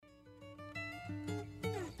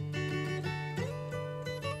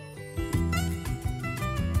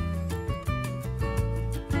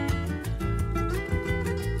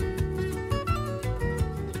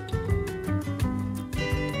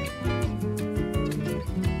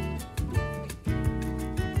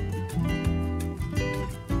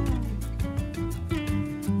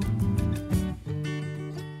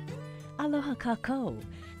Kako.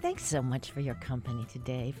 Thanks so much for your company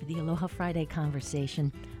today for the Aloha Friday conversation,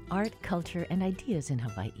 art, culture, and ideas in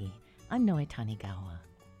Hawaii. I'm Noe Tanigawa.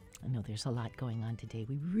 I know there's a lot going on today.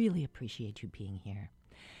 We really appreciate you being here.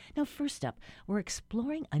 Now, first up, we're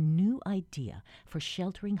exploring a new idea for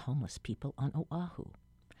sheltering homeless people on Oahu.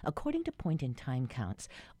 According to point-in-time counts,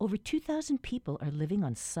 over 2,000 people are living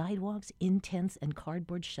on sidewalks, in tents, and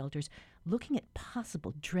cardboard shelters, looking at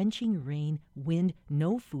possible drenching rain, wind,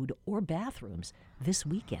 no food, or bathrooms this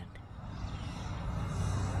weekend.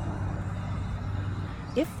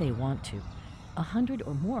 If they want to, 100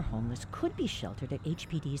 or more homeless could be sheltered at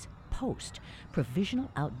HPD's POST, Provisional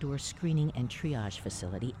Outdoor Screening and Triage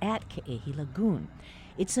Facility at Ke'ehi Lagoon.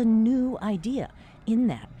 It's a new idea in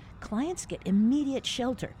that clients get immediate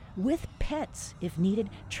shelter with pets if needed,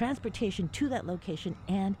 transportation to that location,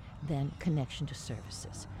 and then connection to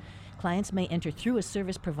services. Clients may enter through a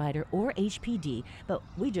service provider or HPD, but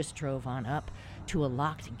we just drove on up to a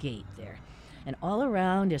locked gate there. And all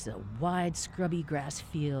around is a wide, scrubby grass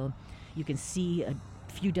field. You can see a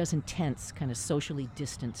few dozen tents kind of socially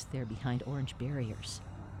distanced there behind orange barriers.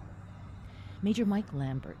 Major Mike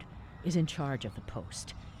Lambert is in charge of the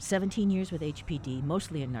post. 17 years with HPD,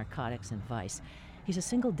 mostly in narcotics and vice. He's a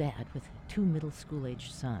single dad with 2 middle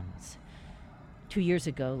school-aged sons. 2 years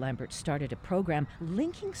ago, Lambert started a program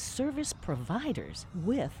linking service providers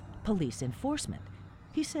with police enforcement.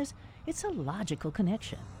 He says it's a logical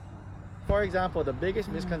connection. For example, the biggest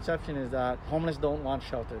misconception is that homeless don't want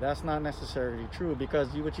shelter. That's not necessarily true, because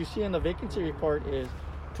what you see in the vacancy report is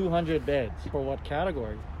 200 beds. For what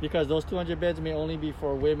category? Because those 200 beds may only be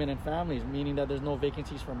for women and families, meaning that there's no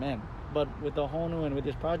vacancies for men. But with the HONU and with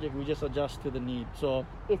this project, we just adjust to the need. So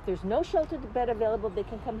if there's no sheltered bed available, they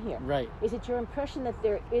can come here. Right. Is it your impression that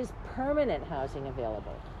there is permanent housing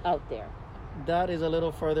available out there? That is a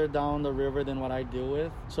little further down the river than what I deal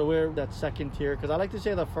with. So we're that second tier, because I like to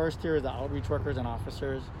say the first tier is the outreach workers and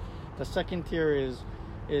officers. The second tier is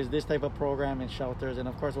this type of program in shelters. And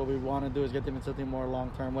of course, what we want to do is get them into something more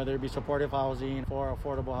long-term, whether it be supportive housing or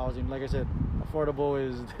affordable housing. Like I said, affordable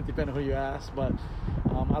is depending on who you ask, but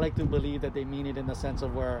I like to believe that they mean it in the sense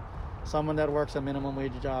of where someone that works a minimum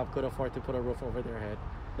wage job could afford to put a roof over their head.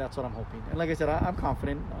 That's what I'm hoping. And like I said, I'm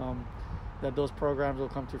confident that those programs will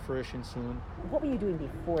come to fruition soon. What were you doing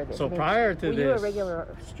before this? So prior to this... Were you a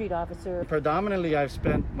regular street officer? Predominantly, I've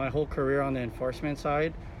spent my whole career on the enforcement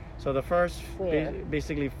side. So the first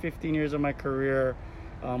basically 15 years of my career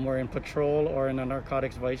were in patrol or in the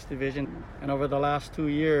narcotics vice division. And over the last 2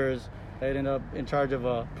 years, I ended up in charge of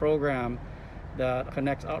a program that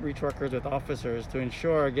connects outreach workers with officers to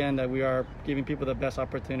ensure, again, that we are giving people the best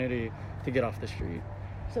opportunity to get off the street.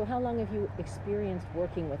 So how long have you experienced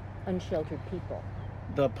working with unsheltered people?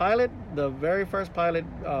 The very first pilot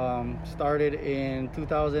started in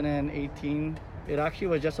 2018. It actually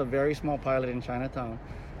was just a very small pilot in Chinatown.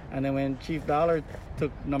 And then when Chief Ballard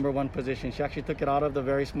took #1 position, she actually took it out of the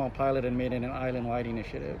very small pilot and made it an island-wide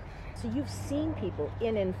initiative. So you've seen people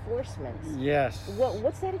in enforcement. Yes.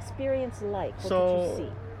 What's that experience like? What did you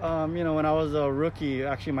see? When I was a rookie,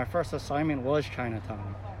 actually my first assignment was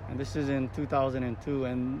Chinatown. And this is in 2002,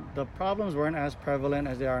 and the problems weren't as prevalent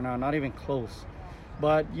as they are now, not even close.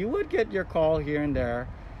 But you would get your call here and there.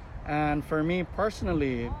 And for me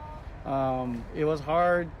personally, it was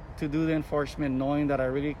hard to do the enforcement knowing that I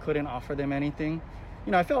really couldn't offer them anything.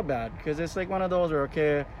 I felt bad, because it's like one of those where,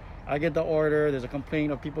 okay, I get the order, there's a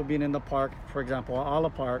complaint of people being in the park, for example, Ala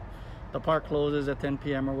Park. The park closes at 10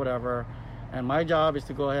 p.m. or whatever, and my job is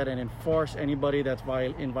to go ahead and enforce anybody that's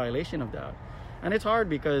in violation of that. And it's hard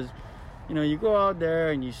because, you go out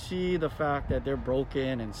there and you see the fact that they're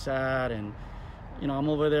broken and sad, and, I'm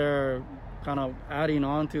over there kind of adding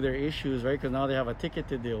on to their issues, right? Because now they have a ticket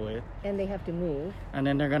to deal with. And they have to move. And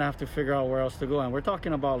then they're going to have to figure out where else to go. And we're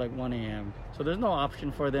talking about like 1 a.m. So there's no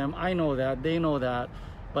option for them. I know that. They know that.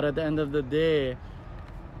 But at the end of the day,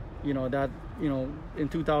 in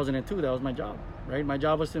 2002, that was my job, right? My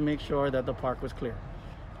job was to make sure that the park was clear.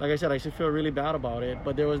 Like I said, I used to feel really bad about it,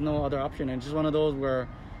 but there was no other option. And it's just one of those where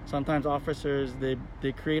sometimes officers,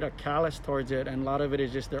 they create a callous towards it, and a lot of it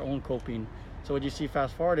is just their own coping. So what you see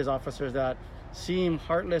fast forward is officers that seem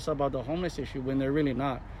heartless about the homeless issue when they're really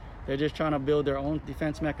not. They're just trying to build their own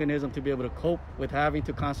defense mechanism to be able to cope with having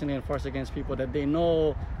to constantly enforce against people that they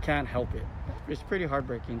know can't help it. It's pretty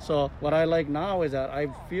heartbreaking. So what I like now is that I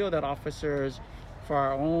feel that officers, for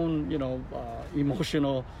our own,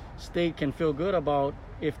 emotional state, can feel good about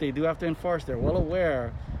if they do have to enforce, they're well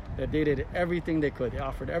aware that they did everything they could. They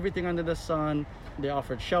offered everything under the sun. They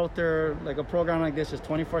offered shelter. Like a program like this is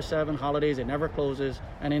 24/7, holidays, it never closes.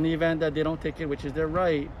 And in the event that they don't take it, which is their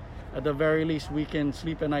right, at the very least, we can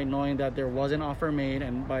sleep at night knowing that there was an offer made,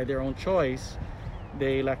 and by their own choice,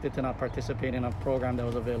 they elected to not participate in a program that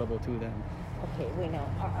was available to them. Okay, wait now.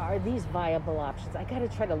 Are these viable options? I got to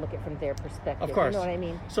try to look at it from their perspective. Of course. You know what I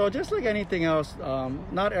mean? So just like anything else,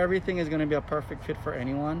 not everything is going to be a perfect fit for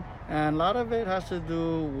anyone. And a lot of it has to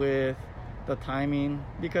do with the timing,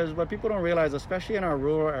 because what people don't realize, especially in our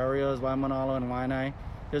rural areas, Waimanalo and Waianae,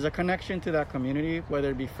 there's a connection to that community,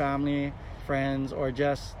 whether it be family, friends, or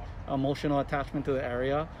just emotional attachment to the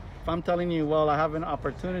area. If I'm telling you, well, I have an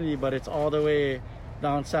opportunity, but it's all the way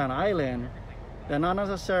down Sand Island, then not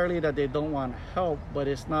necessarily that they don't want help, but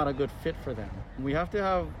it's not a good fit for them. We have to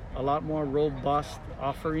have a lot more robust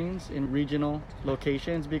offerings in regional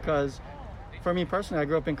locations, because for me personally, I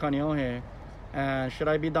grew up in Kaneohe, and should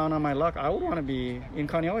I be down on my luck, I would want to be in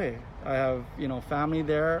Kaneohe. I have, family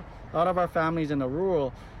there. A lot of our families in the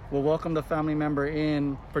rural will welcome the family member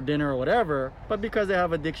in for dinner or whatever, but because they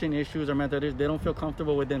have addiction issues or mental issues, they don't feel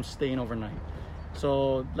comfortable with them staying overnight.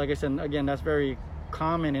 So like I said, again, that's very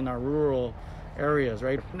common in our rural areas,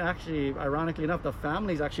 right? And actually, ironically enough, the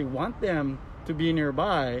families actually want them to be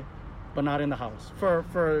nearby, but not in the house for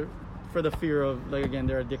the fear of, like, again,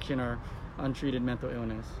 their addiction or untreated mental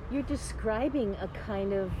illness. You're describing a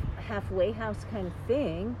kind of halfway house kind of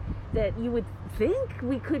thing that you would think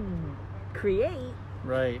we could create.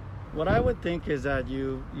 Right. What I would think is that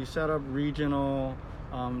you set up regional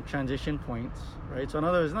transition points, right? So in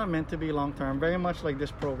other words, it's not meant to be long-term, very much like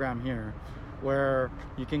this program here, where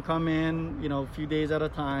you can come in, a few days at a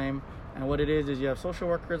time, and what it is you have social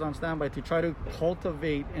workers on standby to try to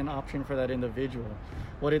cultivate an option for that individual.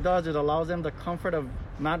 What it does is allows them the comfort of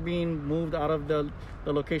not being moved out of the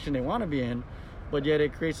location they want to be in, but yet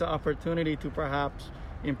it creates the opportunity to perhaps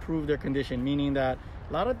improve their condition, meaning that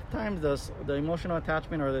a lot of the times the emotional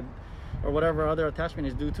attachment or whatever other attachment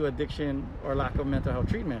is due to addiction or lack of mental health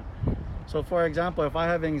treatment. So for example, if I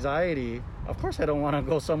have anxiety, of course I don't want to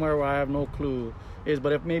go somewhere where I have no clue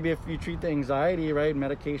but if you treat the anxiety, right,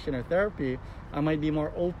 medication or therapy, I might be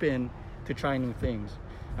more open to trying new things.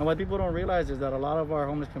 And what people don't realize is that a lot of our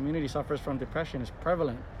homeless community suffers from depression. It's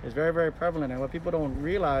prevalent. It's very, very prevalent. And what people don't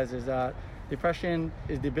realize is that depression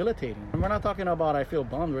is debilitating. And we're not talking about I feel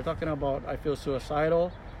bummed. We're talking about I feel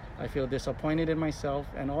suicidal, I feel disappointed in myself,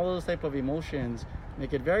 and all those type of emotions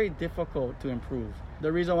make it very difficult to improve.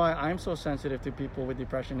 The reason why I'm so sensitive to people with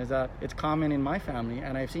depression is that it's common in my family,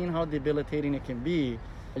 and I've seen how debilitating it can be.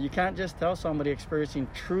 You can't just tell somebody experiencing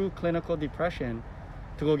true clinical depression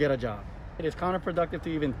to go get a job. It is counterproductive to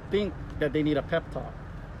even think that they need a pep talk.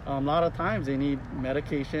 A lot of times they need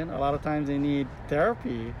medication, a lot of times they need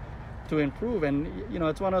therapy to improve. And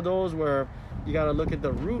it's one of those where you got to look at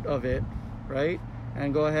the root of it, right?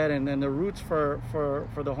 And go ahead, and then the roots for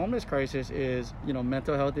the homeless crisis is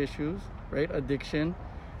mental health issues, right, addiction,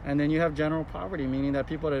 and then you have general poverty, meaning that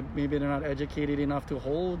people that maybe they're not educated enough to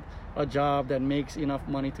hold a job that makes enough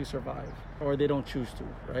money to survive, or they don't choose to,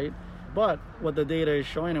 right? But what the data is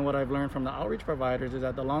showing, and what I've learned from the outreach providers, is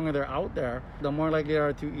that the longer they're out there, the more likely they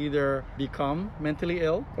are to either become mentally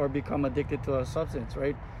ill or become addicted to a substance,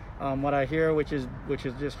 right? What I hear, which is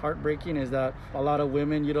just heartbreaking, is that a lot of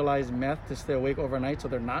women utilize meth to stay awake overnight so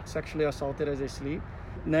they're not sexually assaulted as they sleep.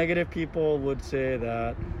 Negative people would say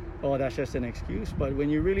that, oh, that's just an excuse. But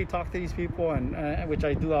when you really talk to these people, and which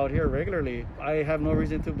I do out here regularly, I have no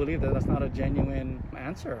reason to believe that that's not a genuine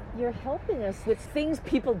answer. You're helping us with things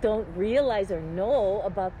people don't realize or know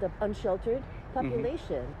about the unsheltered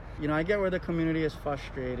population. Mm-hmm. I get where the community is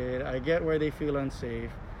frustrated. I get where they feel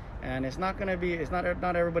unsafe. And not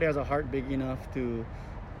everybody has a heart big enough to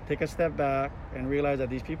take a step back and realize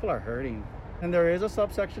that these people are hurting. And there is a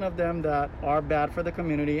subsection of them that are bad for the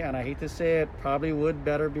community, and I hate to say it, probably would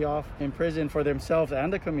better be off in prison for themselves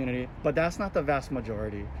and the community, but that's not the vast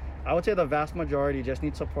majority. I would say the vast majority just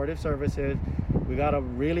need supportive services. We got to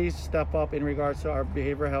really step up in regards to our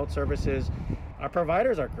behavioral health services. Our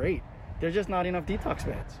providers are great. There's just not enough detox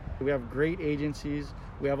beds. We have great agencies.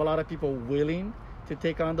 We have a lot of people willing to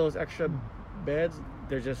take on those extra beds.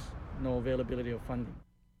 There's just no availability of funding.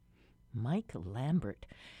 Mike Lambert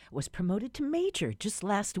was promoted to major just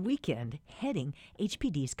last weekend, heading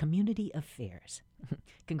HPD's Community Affairs.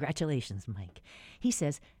 Congratulations, Mike. He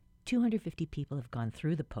says 250 people have gone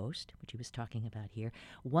through the post, which he was talking about here.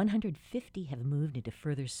 150 have moved into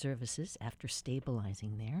further services after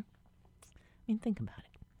stabilizing there. I mean, think about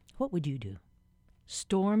it. What would you do?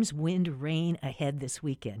 Storms, wind, rain ahead this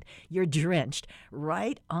weekend. You're drenched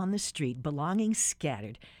right on the street, belongings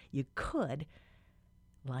scattered. You could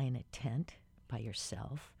lie in a tent by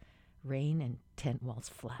yourself, rain and tent walls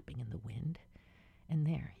flapping in the wind, and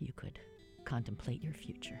there you could contemplate your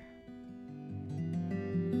future.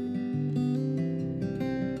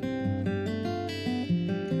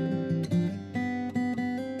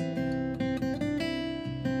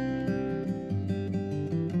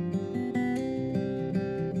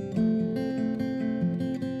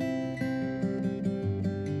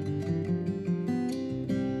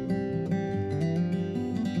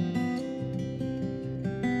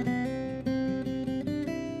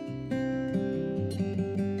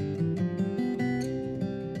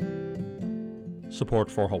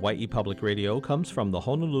 Support for Hawaii Public Radio comes from the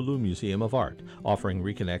Honolulu Museum of Art, offering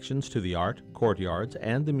reconnections to the art, courtyards,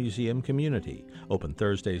 and the museum community. Open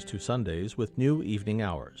Thursdays to Sundays with new evening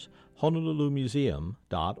hours.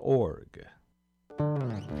 honolulumuseum.org.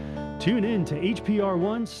 Tune in to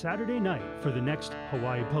HPR1 Saturday night for the next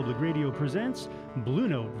Hawaii Public Radio Presents Blue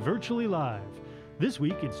Note Virtually Live. This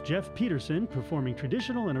week it's Jeff Peterson performing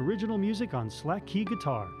traditional and original music on slack key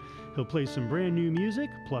guitar. He'll play some brand new music,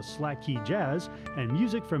 plus slack key jazz, and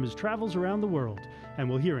music from his travels around the world. And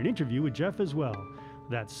we'll hear an interview with Jeff as well.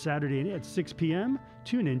 That's Saturday at 6 p.m.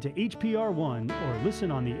 Tune in to HPR1 or listen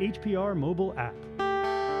on the HPR mobile app.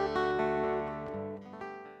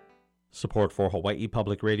 Support for Hawaii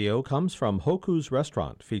Public Radio comes from Hoku's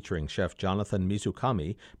Restaurant, featuring Chef Jonathan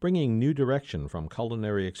Mizukami, bringing new direction from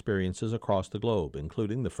culinary experiences across the globe,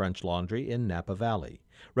 including the French Laundry in Napa Valley.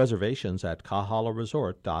 Reservations at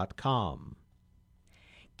kahalaresort.com.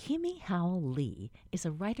 Kimi Howl Lee is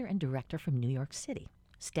a writer and director from New York City.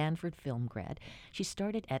 Stanford film grad, she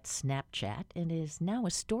started at Snapchat and is now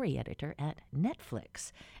a story editor at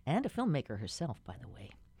Netflix, and a filmmaker herself, by the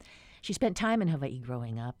way. She spent time in Hawaii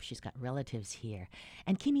growing up. She's got relatives here.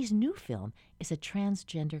 And Kimi's new film is a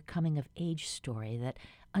transgender coming-of-age story that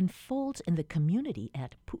unfolds in the community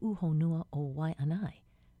at Pu'uhonua o Waianae,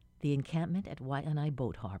 the encampment at Waianae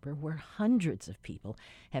Boat Harbor, where hundreds of people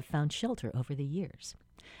have found shelter over the years.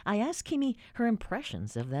 I asked Kimi her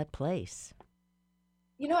impressions of that place.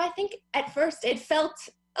 You know, I think at first it felt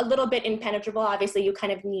a little bit impenetrable. Obviously, you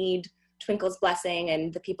kind of need Twinkle's blessing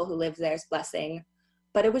and the people who live there's blessing.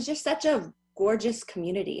 But it was just such a gorgeous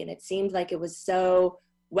community, and it seemed like it was so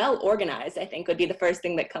well organized, I think would be the first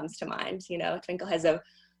thing that comes to mind. You know, Twinkle has a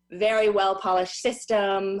very well-polished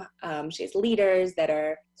system. She has leaders that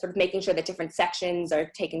are sort of making sure that different sections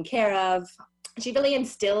are taken care of. She really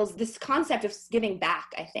instills this concept of giving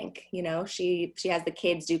back, I think. You know, she has the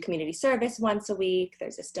kids do community service once a week.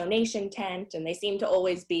 There's this donation tent, and they seem to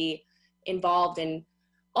always be involved in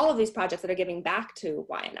all of these projects that are giving back to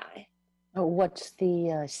Waianae. Oh, what's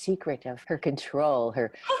the secret of her control?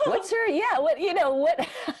 What's her? Yeah, what? I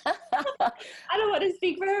don't want to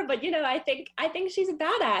speak for her, but I think she's a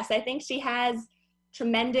badass. I think she has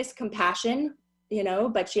tremendous compassion,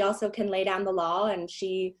 but she also can lay down the law, and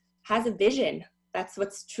she has a vision. That's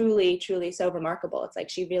what's truly, truly so remarkable. It's like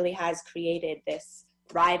she really has created this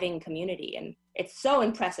thriving community, and it's so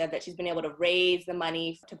impressive that she's been able to raise the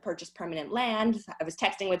money to purchase permanent land. I was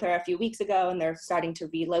texting with her a few weeks ago, and they're starting to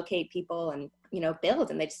relocate people and,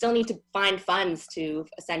 build, and they still need to find funds to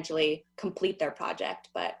essentially complete their project.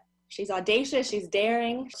 But she's audacious, she's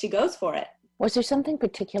daring, she goes for it. Was there something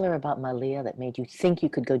particular about Malia that made you think you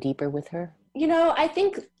could go deeper with her? I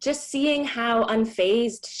think just seeing how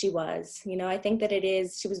unfazed she was, I think that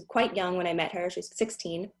she was quite young when I met her. She was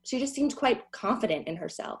 16. She just seemed quite confident in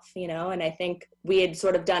herself, and I think we had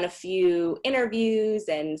sort of done a few interviews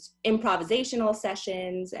and improvisational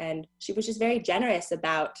sessions, and she was just very generous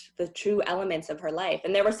about the true elements of her life.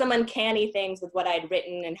 And there were some uncanny things with what I'd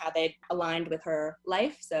written and how they'd aligned with her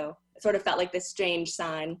life. So it sort of felt like this strange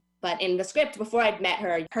sign. But in the script, before I'd met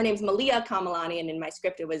her, her name's Malia Kamalani, and in my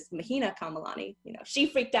script it was Mahina Kamalani. She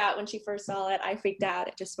freaked out when she first saw it. I freaked out.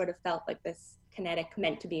 It just sort of felt like this kinetic,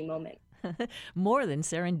 meant-to-be moment. More than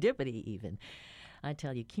serendipity, even. I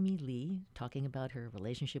tell you, Kimi Lee, talking about her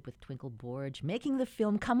relationship with Twinkle Borge, making the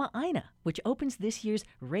film Kamaaina, which opens this year's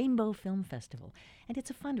Rainbow Film Festival. And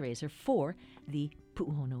it's a fundraiser for the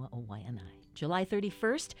Pu'uhonua o Waianae. July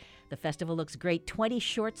 31st, the festival looks great. 20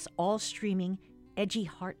 shorts, all streaming, edgy,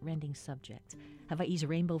 heart-rending subjects. Hawaii's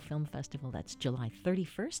Rainbow Film Festival, that's July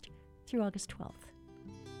 31st through August 12th.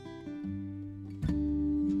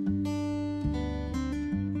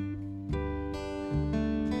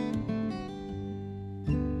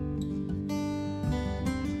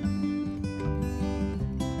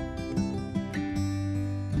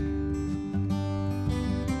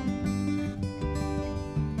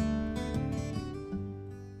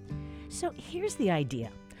 So here's the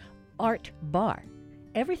idea. Art bar.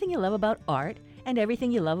 Everything you love about art and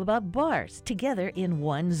everything you love about bars together in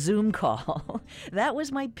one Zoom call. That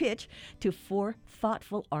was my pitch to 4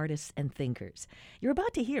 thoughtful artists and thinkers. You're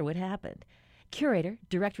about to hear what happened. Curator,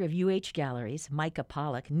 director of UH Galleries, Micah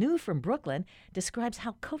Pollock, new from Brooklyn, describes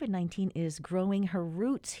how COVID-19 is growing her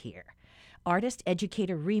roots here. Artist,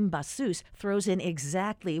 educator Reem Basus throws in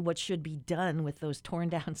exactly what should be done with those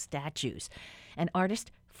torn-down statues. And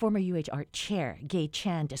artist, former UH Art Chair Gay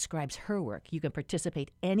Chan describes her work. You can participate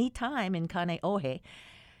anytime in Kaneohe.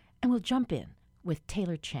 And we'll jump in with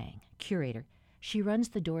Taylor Chang, curator, She runs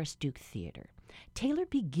the Doris Duke Theater. Taylor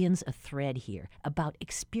begins a thread here about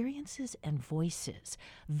experiences and voices,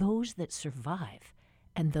 those that survive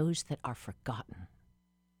and those that are forgotten.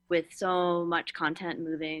 With so much content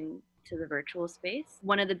moving to the virtual space,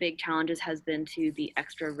 one of the big challenges has been to be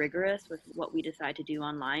extra rigorous with what we decide to do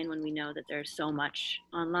online when we know that there's so much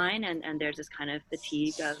online and there's this kind of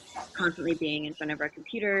fatigue of constantly being in front of our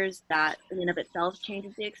computers that in and of itself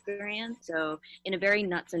changes the experience. So in a very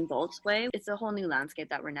nuts and bolts way, it's a whole new landscape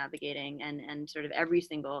that we're navigating, and sort of every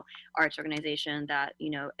single arts organization that,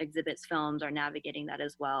 exhibits films are navigating that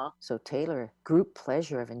as well. So Taylor, group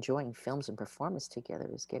pleasure of enjoying films and performance together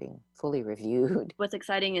is getting fully reviewed. What's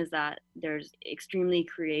exciting is that there's extremely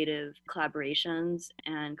creative collaborations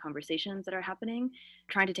and conversations that are happening,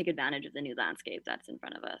 trying to take advantage of the new landscape that's in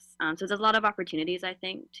front of us. So there's a lot of opportunities, I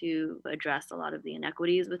think, to address a lot of the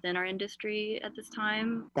inequities within our industry at this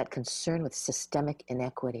time. That concern with systemic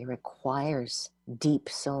inequity requires deep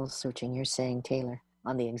soul searching, you're saying, Taylor,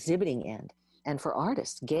 on the exhibiting end. And for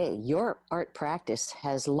artists, Gay, your art practice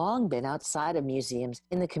has long been outside of museums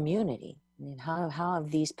in the community. I mean, how have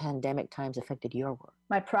these pandemic times affected your work?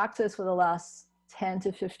 My practice for the last 10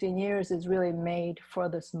 to 15 years is really made for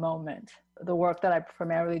this moment. The work that I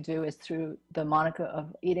primarily do is through the moniker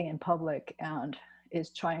of eating in public and is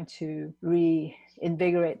trying to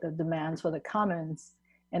reinvigorate the demands for the commons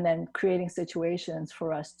and then creating situations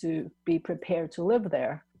for us to be prepared to live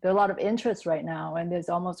there. There's a lot of interest right now, and there's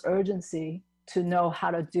almost urgency to know how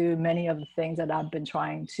to do many of the things that I've been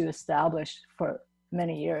trying to establish for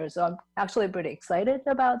many years. So I'm actually pretty excited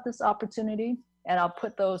about this opportunity, and I'll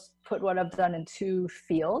put what I've done in two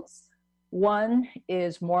fields. One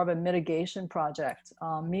is more of a mitigation project.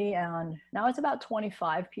 Me and now it's about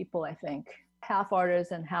 25 people, I think, half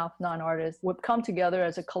artists and half non-artists, would come together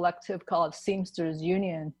as a collective called Seamsters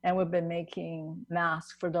Union, and we've been making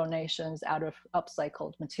masks for donations out of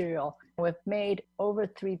upcycled material. We've made over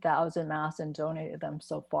 3,000 masks and donated them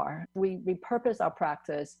so far. We repurpose our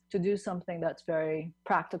practice to do something that's very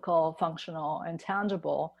practical, functional, and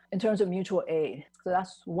tangible in terms of mutual aid. So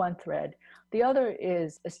that's one thread. The other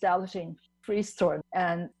is establishing free store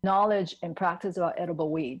and knowledge and practice about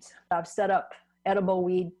edible weeds. I've set up edible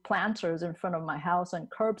weed planters in front of my house on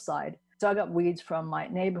curbside, dug up weeds from my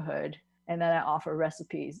neighborhood, and then I offer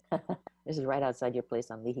recipes. This is right outside your place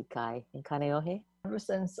on Lihikai in Kaneohe? Ever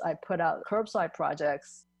since I put out curbside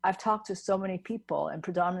projects, I've talked to so many people, and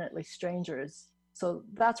predominantly strangers. So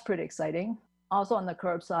that's pretty exciting. Also on the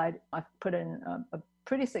curbside, I've put in a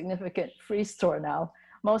pretty significant free store now,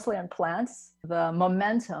 mostly on plants. The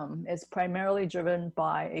momentum is primarily driven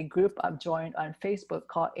by a group I've joined on Facebook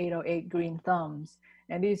called 808 Green Thumbs.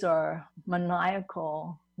 And these are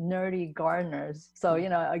maniacal, nerdy gardeners. So,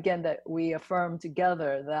 again, that we affirm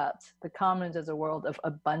together that the commons is a world of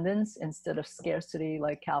abundance instead of scarcity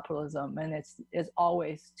like capitalism. And it's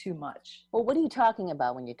always too much. Well, what are you talking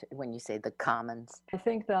about when you say the commons? I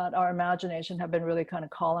think that our imagination have been really kind of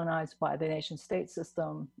colonized by the nation state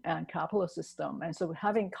system and capitalist system. And so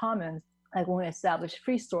having commons, like when we establish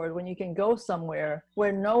free stores, when you can go somewhere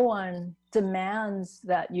where no one demands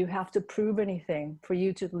that you have to prove anything for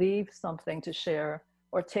you to leave something to share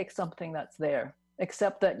or take something that's there,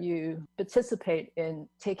 except that you participate in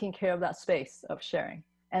taking care of that space of sharing.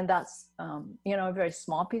 And that's, very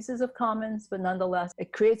small pieces of commons, but nonetheless,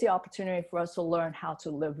 it creates the opportunity for us to learn how to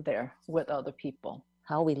live there with other people.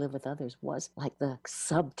 How we live with others was like the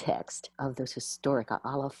subtext of those historic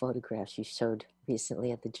ala photographs you showed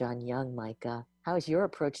recently at the John Young. How has your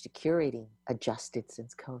approach to curating adjusted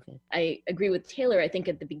since COVID? I agree with Taylor. I think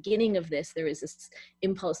at the beginning of this, there was this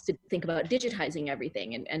impulse to think about digitizing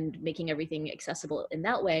everything and making everything accessible in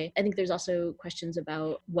that way. I think there's also questions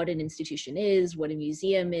about what an institution is, what a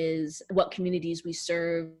museum is, what communities we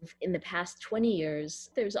serve. In the past 20 years,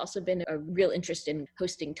 there's also been a real interest in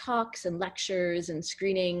hosting talks and lectures and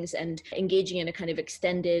screenings and engaging in a kind of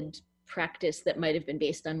extended practice that might have been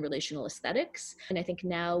based on relational aesthetics. And I think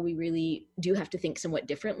now we really do have to think somewhat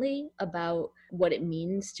differently about what it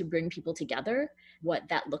means to bring people together, what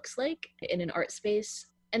that looks like in an art space.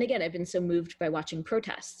 And again, I've been so moved by watching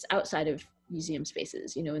protests outside of museum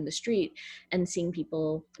spaces, in the street, and seeing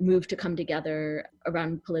people move to come together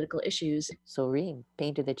around political issues. So Reem,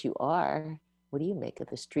 painter that you are, what do you make of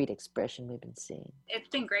the street expression we've been seeing? It's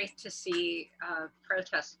been great to see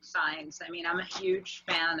protest signs. I mean, I'm a huge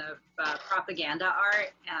fan of propaganda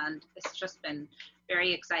art, and it's just been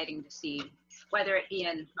very exciting to see, whether it be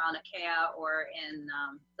in Mauna Kea or in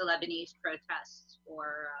the Lebanese protests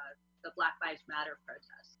or the Black Lives Matter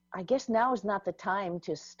protests. I guess now is not the time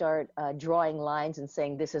to start drawing lines and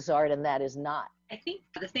saying this is art and that is not. I think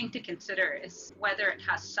the thing to consider is whether it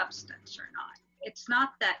has substance or not. It's not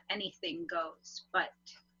that anything goes, but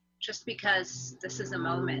just because this is a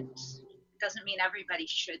moment doesn't mean everybody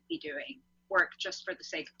should be doing work just for the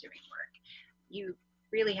sake of doing work. You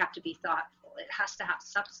really have to be thoughtful. It has to have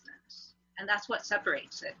substance. And that's what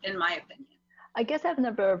separates it, in my opinion. I guess I've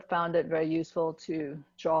never found it very useful to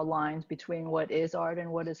draw lines between what is art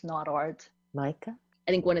and what is not art. Micah?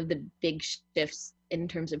 I think one of the big shifts in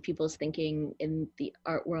terms of people's thinking in the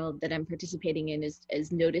art world that I'm participating in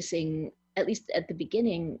is noticing, at least at the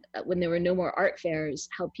beginning, when there were no more art fairs,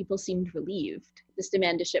 how people seemed relieved. This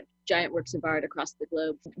demand to ship giant works of art across the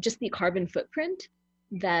globe, just the carbon footprint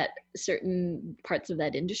that certain parts of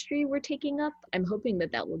that industry were taking up, I'm hoping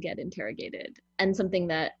that that will get interrogated. And something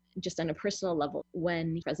that, just on a personal level,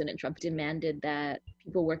 when President Trump demanded that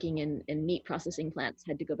people working in meat processing plants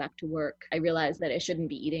had to go back to work, I realized that I shouldn't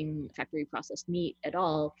be eating factory processed meat at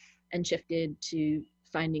all, and shifted to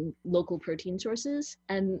finding local protein sources.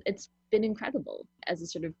 And it's been incredible as a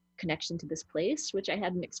sort of connection to this place, which I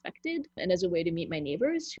hadn't expected, and as a way to meet my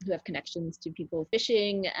neighbors who have connections to people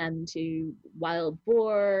fishing and to wild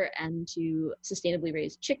boar and to sustainably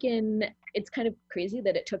raised chicken. It's kind of crazy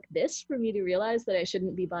that it took this for me to realize that I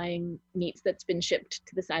shouldn't be buying meats that's been shipped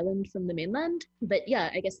to this island from the mainland. But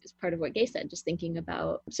yeah, I guess it's part of what Gay said, just thinking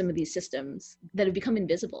about some of these systems that have become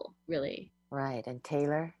invisible, really. Right. And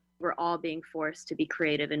Taylor? We're all being forced to be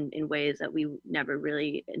creative in ways that we never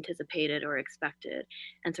really anticipated or expected.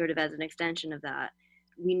 And sort of as an extension of that,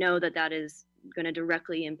 we know that that is going to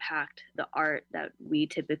directly impact the art that we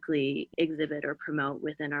typically exhibit or promote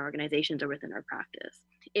within our organizations or within our practice.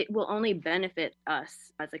 It will only benefit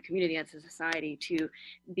us as a community, as a society, to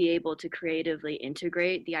be able to creatively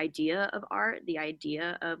integrate the idea of art, the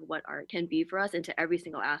idea of what art can be for us, into every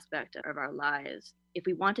single aspect of our lives. If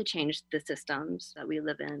we want to change the systems that we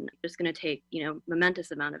live in, it's going to take,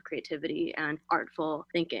 momentous amount of creativity and artful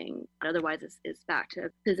thinking. Otherwise, it's back to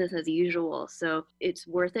business as usual. So it's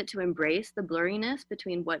worth it to embrace the blurriness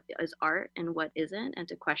between what is art and what isn't, and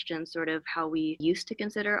to question sort of how we used to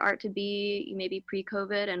consider art to be maybe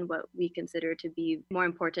pre-COVID and what we consider to be more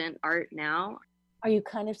important art now. Are you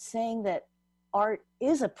kind of saying that art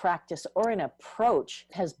is a practice or an approach,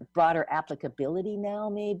 has broader applicability now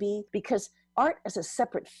maybe? Because art as a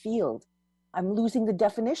separate field, I'm losing the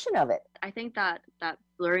definition of it. I think that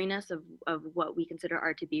blurriness of what we consider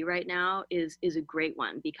art to be right now is a great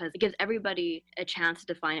one, because it gives everybody a chance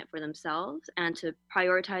to define it for themselves and to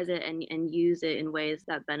prioritize it and use it in ways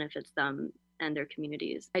that benefits them and their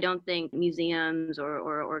communities. I don't think museums or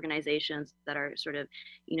organizations that are sort of,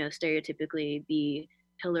 stereotypically be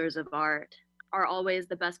pillars of art are always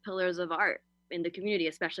the best pillars of art in the community,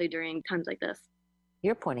 especially during times like this.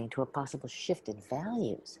 You're pointing to a possible shift in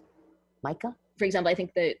values. Micah? For example, I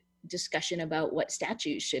think the discussion about what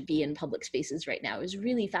statues should be in public spaces right now is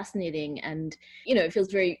really fascinating. And, it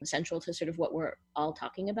feels very central to sort of what we're all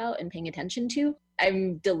talking about and paying attention to.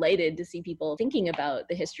 I'm delighted to see people thinking about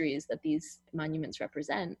the histories that these monuments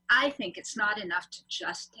represent. I think it's not enough to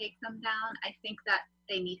just take them down. I think that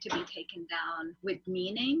they need to be taken down with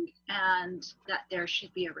meaning, and that there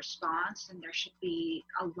should be a response, and there should be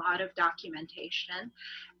a lot of documentation.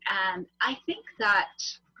 And I think that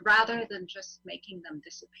rather than just making them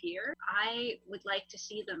disappear, I would like to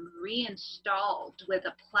see them reinstalled with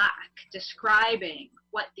a plaque describing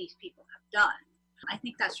what these people have done. I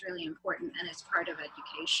think that's really important, and it's part of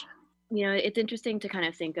education. It's interesting to kind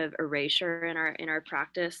of think of erasure in our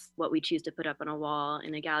practice, what we choose to put up on a wall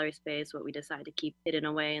in a gallery space, what we decide to keep hidden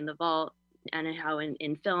away in the vault, and how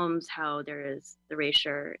in films, how there is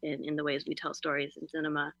erasure in the ways we tell stories in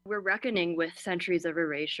cinema. We're reckoning with centuries of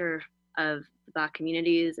erasure of Black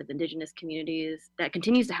communities, of Indigenous communities, that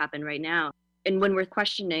continues to happen right now. And when we're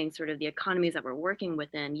questioning sort of the economies that we're working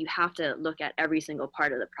within, you have to look at every single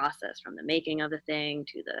part of the process, from the making of the thing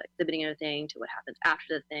to the exhibiting of the thing to what happens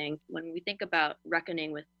after the thing. When we think about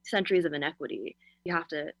reckoning with centuries of inequity, you have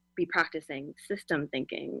to be practicing system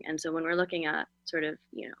thinking. And so when we're looking at sort of,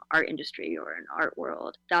 art industry or an art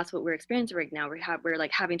world, that's what we're experiencing right now. We're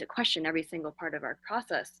like having to question every single part of our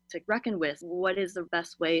process to reckon with what is the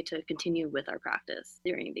best way to continue with our practice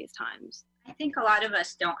during these times. I think a lot of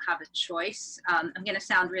us don't have a choice. I'm going to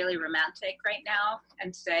sound really romantic right now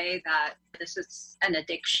and say that this is an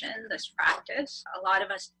addiction, this practice. A lot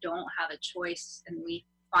of us don't have a choice, and we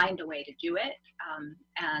find a way to do it.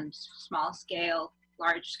 And small scale,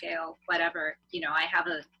 large scale, whatever. I have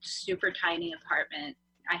a super tiny apartment.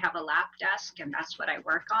 I have a lap desk and that's what I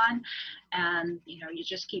work on. And, you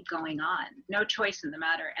just keep going on. No choice in the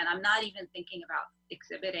matter. And I'm not even thinking about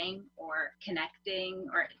exhibiting or connecting,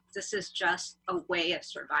 or this is just a way of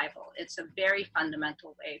survival. It's a very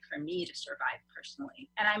fundamental way for me to survive personally.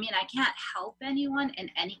 And I mean, I can't help anyone in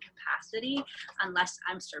any capacity unless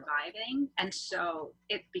I'm surviving. And so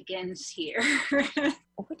it begins here.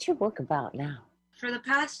 What's your work about now? For the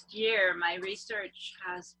past year, my research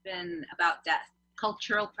has been about death,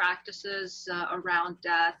 cultural practices around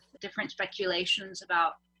death, different speculations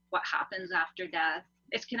about what happens after death.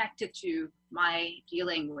 It's connected to my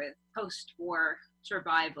dealing with post-war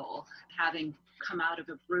survival, having come out of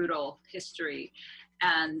a brutal history,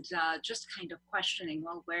 and just kind of questioning,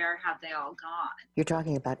 well, where have they all gone? You're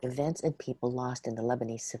talking about events and people lost in the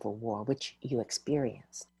Lebanese Civil War, which you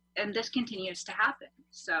experienced. And this continues to happen.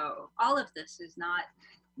 So all of this is not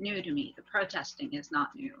new to me. The protesting is not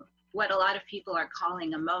new. What a lot of people are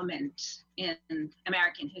calling a moment in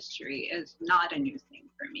American history is not a new thing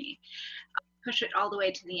for me. Push it all the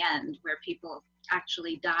way to the end where people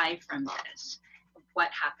actually die from this. What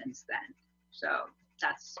happens then? So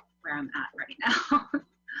that's where I'm at right now.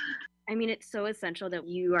 I mean, it's so essential that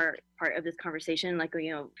you are part of this conversation. Like,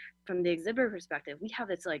 from the exhibitor perspective, we have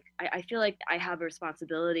this, I feel like I have a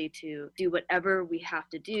responsibility to do whatever we have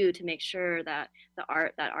to do to make sure that the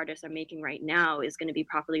art that artists are making right now is going to be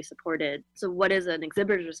properly supported. So what is an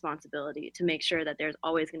exhibitor's responsibility to make sure that there's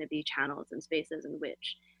always going to be channels and spaces in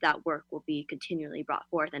which that work will be continually brought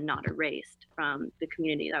forth and not erased from the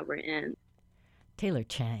community that we're in? Taylor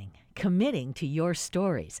Chang, committing to your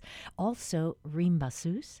stories. Also, Reem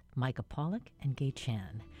Bassouz, Micah Pollock, and Gay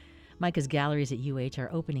Chan. Micah's galleries at UH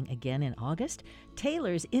are opening again in August.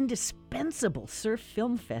 Taylor's indispensable Surf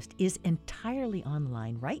Film Fest is entirely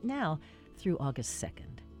online right now through August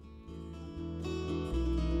 2nd.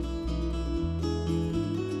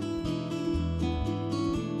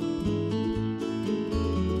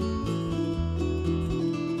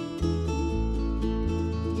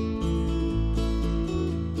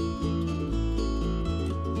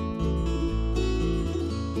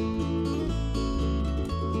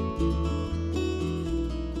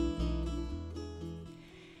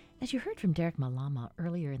 As you heard from Derek Malama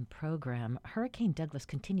earlier in the program, Hurricane Douglas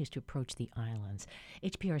continues to approach the islands.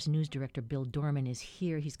 HPR's news director Bill Dorman is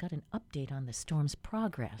here. He's got an update on the storm's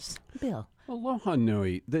progress. Bill. Aloha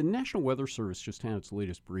Noi. The National Weather Service just had its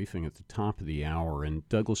latest briefing at the top of the hour, and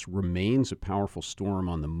Douglas remains a powerful storm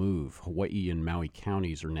on the move. Hawaii and Maui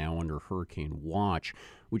counties are now under hurricane watch,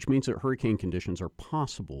 which means that hurricane conditions are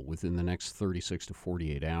possible within the next 36 to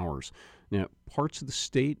 48 hours. Now, parts of the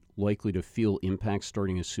state likely to feel impacts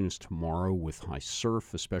starting as soon as tomorrow with high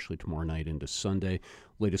surf, especially tomorrow night into Sunday.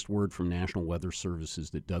 Latest word from National Weather Service is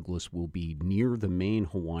that Douglas will be near the main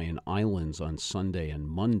Hawaiian Islands on Sunday and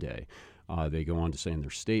Monday. They go on to say in their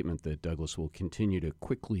statement that Douglas will continue to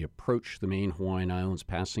quickly approach the main Hawaiian Islands,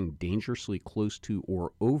 passing dangerously close to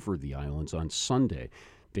or over the islands on Sunday.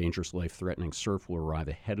 Dangerous life-threatening surf will arrive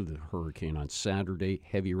ahead of the hurricane on Saturday.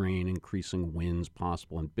 Heavy rain, increasing winds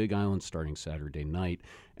possible on Big Island starting Saturday night,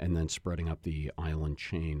 and then spreading up the island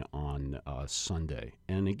chain on Sunday.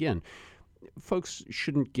 And again, folks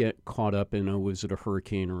shouldn't get caught up in, is it a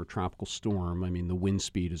hurricane or a tropical storm? I mean, the wind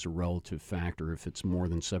speed is a relative factor. If it's more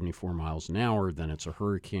than 74 miles an hour, then it's a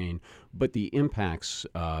hurricane. But the impacts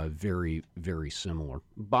very, very similar.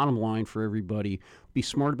 Bottom line for everybody, be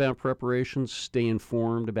smart about preparations, stay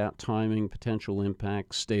informed about timing, potential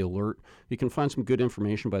impacts, stay alert. You can find some good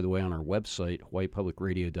information, by the way, on our website,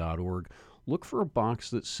 hawaiipublicradio.org. Look for a box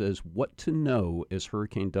that says what to know as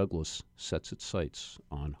Hurricane Douglas sets its sights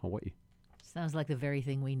on Hawaii. Sounds like the very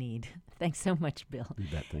thing we need. Thanks so much, Bill. You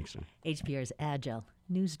bet. Thanks, Sam. HPR's Agile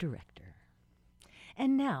News Director.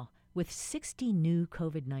 And now, with 60 new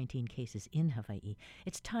COVID-19 cases in Hawaii,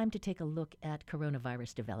 it's time to take a look at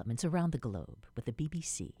coronavirus developments around the globe with the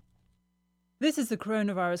BBC. This is the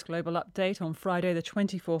Coronavirus Global Update on Friday, the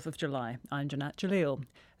 24th of July. I'm Janat Jalil.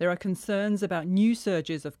 There are concerns about new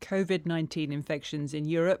surges of COVID-19 infections in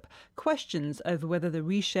Europe, questions over whether the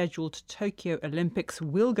rescheduled Tokyo Olympics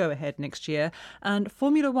will go ahead next year, and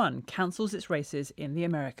Formula One cancels its races in the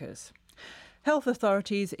Americas. Health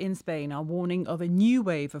authorities in Spain are warning of a new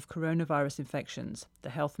wave of coronavirus infections.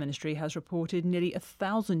 The health ministry has reported nearly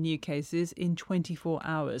 1,000 new cases in 24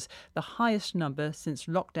 hours, the highest number since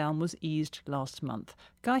lockdown was eased last month.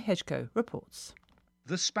 Guy Hedgecoe reports.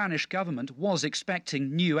 The Spanish government was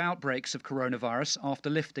expecting new outbreaks of coronavirus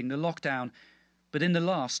after lifting the lockdown. But in the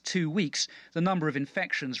last 2 weeks, the number of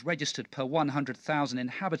infections registered per 100,000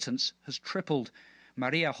 inhabitants has tripled.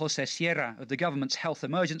 Maria Jose Sierra of the government's Health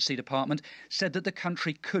Emergency Department said that the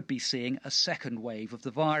country could be seeing a second wave of the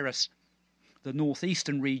virus. The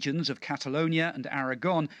northeastern regions of Catalonia and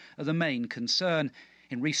Aragon are the main concern.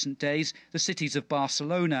 In recent days, the cities of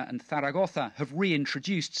Barcelona and Zaragoza have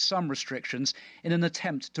reintroduced some restrictions in an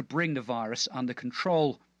attempt to bring the virus under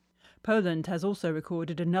control. Poland has also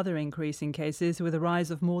recorded another increase in cases with a rise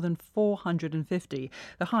of more than 450,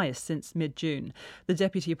 the highest since mid-June. The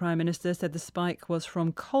Deputy Prime Minister said the spike was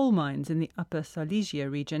from coal mines in the Upper Silesia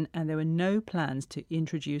region and there were no plans to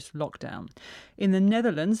introduce lockdown. In the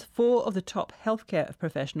Netherlands, 4 of the top healthcare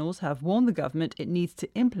professionals have warned the government it needs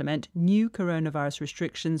to implement new coronavirus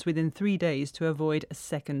restrictions within 3 days to avoid a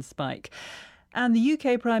second spike. And the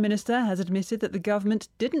UK Prime Minister has admitted that the government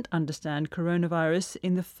didn't understand coronavirus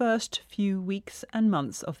in the first few weeks and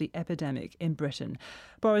months of the epidemic in Britain.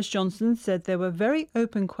 Boris Johnson said there were very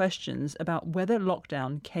open questions about whether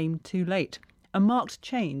lockdown came too late, a marked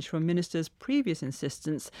change from Minister's previous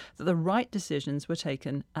insistence that the right decisions were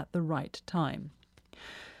taken at the right time.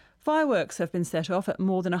 Fireworks have been set off at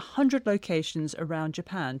more than 100 locations around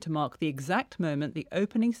Japan to mark the exact moment the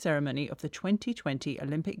opening ceremony of the 2020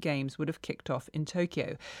 Olympic Games would have kicked off in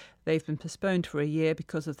Tokyo. They've been postponed for a year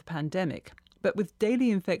because of the pandemic. But with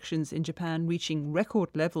daily infections in Japan reaching record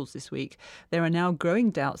levels this week, there are now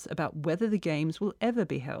growing doubts about whether the Games will ever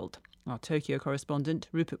be held. Our Tokyo correspondent,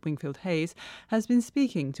 Rupert Wingfield-Hayes, has been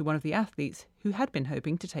speaking to one of the athletes who had been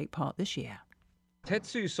hoping to take part this year.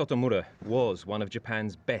 Tetsu Sotomura was one of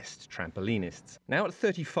Japan's best trampolinists. Now at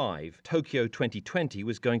 35, Tokyo 2020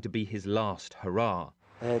 was going to be his last hurrah.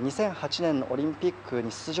 Back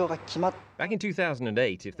in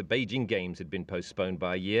 2008, if the Beijing Games had been postponed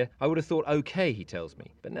by a year, I would have thought okay, he tells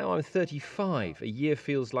me. But now I'm 35, a year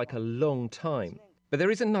feels like a long time. But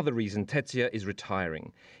there is another reason Tetsuya is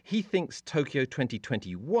retiring. He thinks Tokyo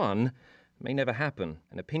 2021 may never happen.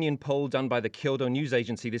 An opinion poll done by the Kyodo news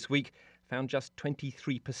agency this week found just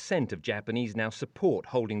 23% of Japanese now support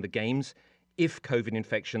holding the Games if COVID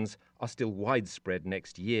infections are still widespread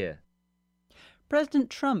next year. President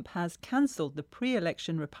Trump has cancelled the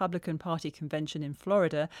pre-election Republican Party convention in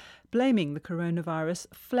Florida, blaming the coronavirus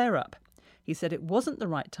flare-up. He said it wasn't the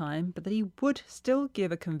right time, but that he would still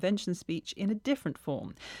give a convention speech in a different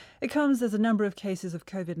form. It comes as the number of cases of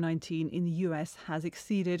COVID-19 in the US has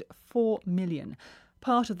exceeded 4 million.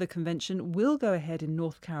 Part of the convention will go ahead in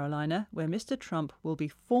North Carolina, where Mr. Trump will be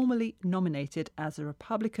formally nominated as a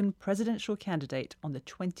Republican presidential candidate on the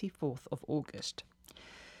 24th of August.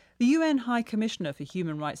 The UN High Commissioner for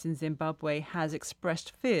Human Rights in Zimbabwe has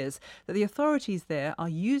expressed fears that the authorities there are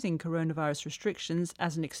using coronavirus restrictions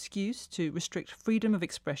as an excuse to restrict freedom of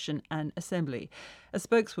expression and assembly. A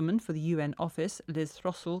spokeswoman for the UN office, Liz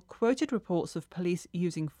Throssell, quoted reports of police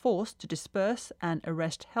using force to disperse and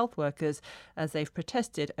arrest health workers as they've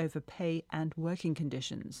protested over pay and working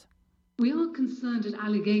conditions. We are concerned at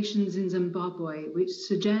allegations in Zimbabwe which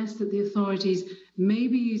suggest that the authorities may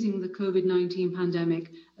be using the COVID-19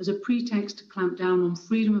 pandemic as a pretext to clamp down on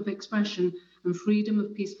freedom of expression and freedom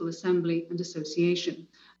of peaceful assembly and association.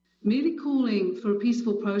 Merely calling for a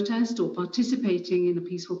peaceful protest or participating in a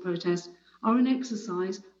peaceful protest are an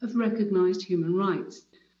exercise of recognised human rights.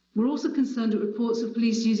 We're also concerned at reports of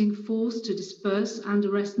police using force to disperse and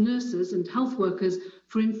arrest nurses and health workers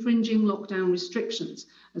for infringing lockdown restrictions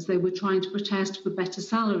as they were trying to protest for better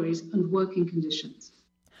salaries and working conditions.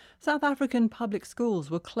 South African public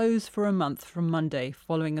schools were closed for a month from Monday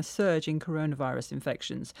following a surge in coronavirus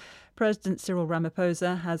infections. President Cyril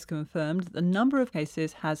Ramaphosa has confirmed that the number of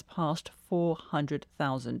cases has passed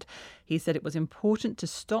 400,000. He said it was important to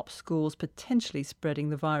stop schools potentially spreading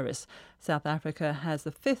the virus. South Africa has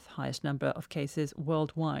the 5th highest number of cases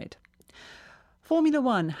worldwide. Formula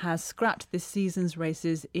One has scrapped this season's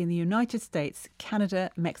races in the United States,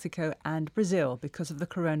 Canada, Mexico and Brazil because of the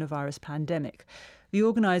coronavirus pandemic. The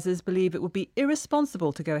organisers believe it would be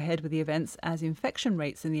irresponsible to go ahead with the events as infection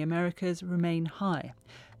rates in the Americas remain high.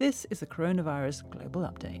 This is the Coronavirus Global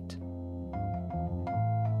Update.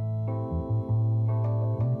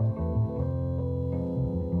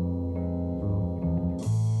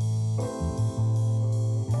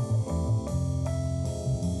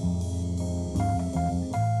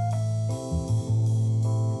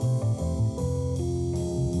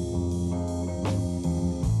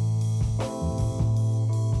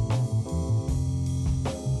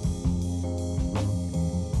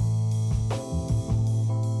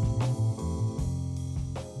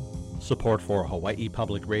 Support for Hawaii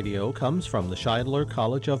Public Radio comes from the Scheidler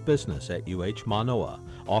College of Business at UH Manoa,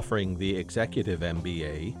 offering the Executive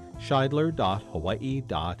MBA,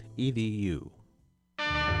 scheidler.hawaii.edu.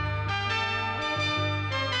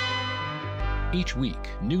 Each week,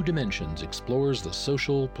 New Dimensions explores the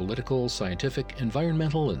social, political, scientific,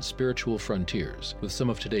 environmental, and spiritual frontiers with some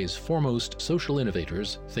of today's foremost social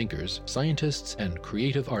innovators, thinkers, scientists, and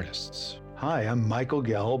creative artists. Hi, I'm Michael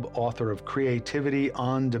Gelb, author of Creativity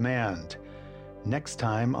on Demand. Next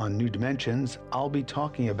time on New Dimensions, I'll be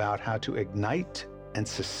talking about how to ignite and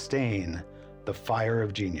sustain the fire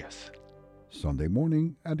of genius. Sunday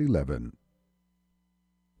morning at 11.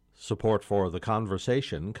 Support for The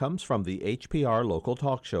Conversation comes from the HPR Local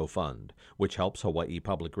Talk Show Fund, which helps Hawaii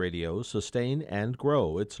Public Radio sustain and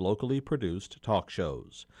grow its locally produced talk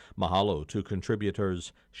shows. Mahalo to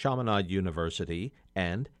contributors Chaminade University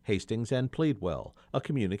and Hastings and Pleadwell, a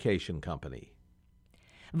communication company.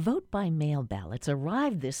 Vote-by-mail ballots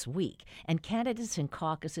arrived this week, and candidates and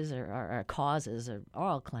caucuses causes are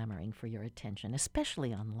all clamoring for your attention,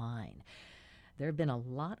 especially online. There have been a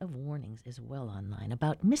lot of warnings as well online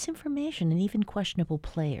about misinformation and even questionable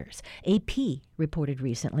players. AP reported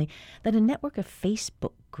recently that a network of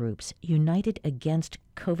Facebook groups united against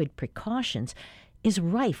COVID precautions is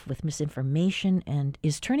rife with misinformation and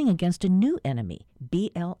is turning against a new enemy,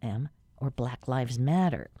 BLM, or Black Lives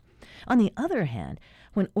Matter. On the other hand,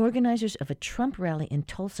 when organizers of a Trump rally in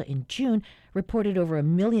Tulsa in June reported over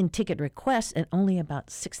 1 million ticket requests and only about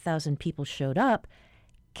 6,000 people showed up,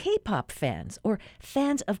 K-pop fans, or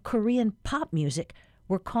fans of Korean pop music,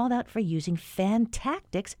 were called out for using fan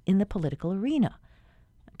tactics in the political arena.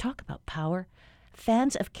 Talk about power.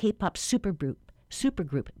 Fans of K-pop supergroup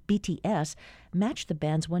BTS matched the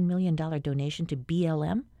band's $1 million donation to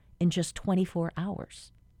BLM in just 24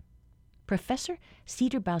 hours. Professor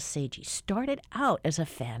Cedar Bauseji started out as a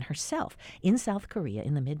fan herself in South Korea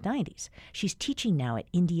in the mid-90s. She's teaching now at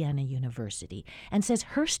Indiana University and says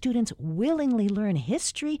her students willingly learn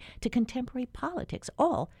history to contemporary politics,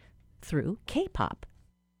 all through K-pop.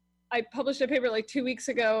 I published a paper like 2 weeks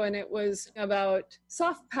ago, and it was about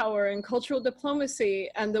soft power and cultural diplomacy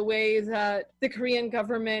and the way that the Korean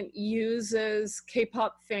government uses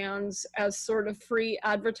K-pop fans as sort of free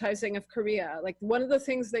advertising of Korea. Like, one of the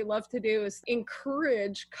things they love to do is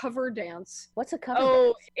encourage cover dance. What's a cover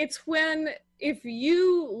dance? It's when if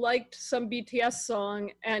you liked some BTS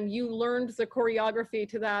song and you learned the choreography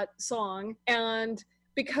to that song, and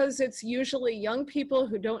because it's usually young people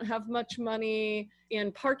who don't have much money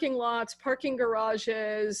in parking lots, parking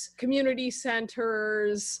garages, community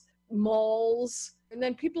centers, malls. And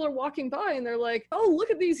then people are walking by and they're like, oh, look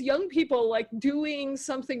at these young people like doing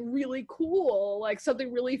something really cool, like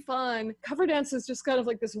something really fun. Cover dance is just kind of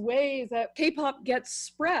like this way that K-pop gets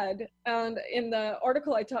spread. And in the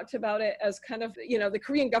article, I talked about it as kind of, the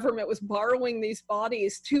Korean government was borrowing these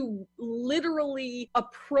bodies to literally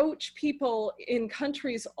approach people in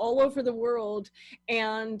countries all over the world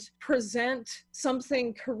and present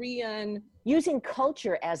something Korean. Using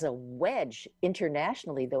culture as a wedge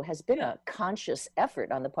internationally, though, has been a conscious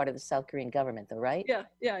effort on the part of the South Korean government, though, right?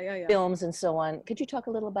 Yeah. Films and so on. Could you talk a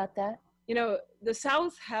little about that? The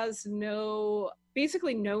South has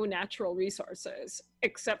basically no natural resources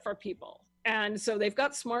except for people. And so they've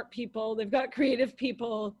got smart people, they've got creative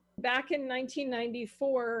people. Back in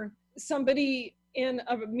 1994, somebody in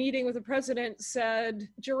a meeting with the president said,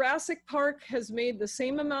 Jurassic Park has made the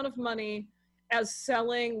same amount of money as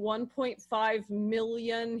selling 1.5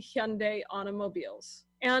 million Hyundai automobiles.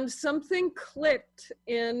 And something clicked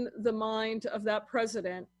in the mind of that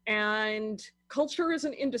president. And culture is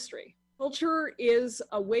an industry. Culture is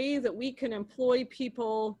a way that we can employ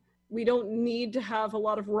people. We don't need to have a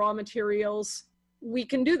lot of raw materials. We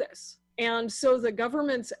can do this. And so the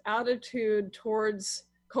government's attitude towards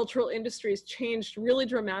cultural industries changed really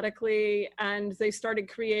dramatically, and they started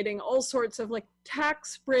creating all sorts of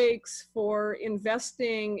tax breaks for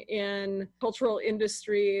investing in cultural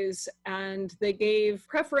industries, and they gave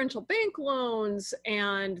preferential bank loans,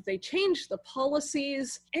 and they changed the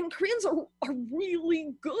policies. And Koreans are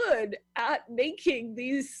really good at making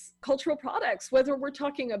these cultural products, whether we're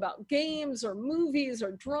talking about games or movies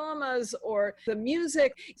or dramas or the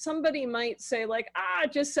music. Somebody might say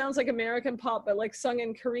it just sounds like American pop, but sung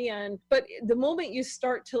in Korean. But the moment you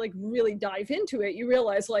start to really dive into it, you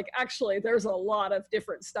realize actually there's a lot of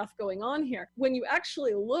different stuff going on here. When you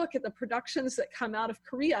actually look at the productions that come out of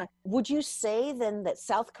Korea. Would you say then that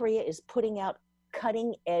South Korea is putting out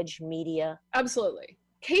cutting edge media? Absolutely.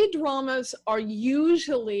 K-dramas are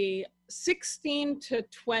usually 16 to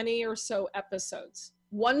 20 or so episodes,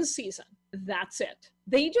 one season. That's it.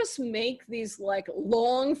 They just make these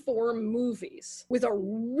long form movies with a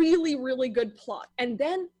really, really good plot. And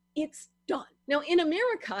then it's done. Now in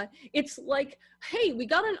America, it's hey, we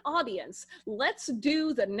got an audience. Let's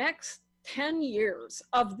do the next 10 years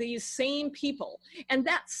of these same people. And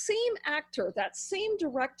that same actor, that same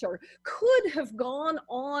director could have gone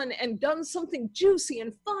on and done something juicy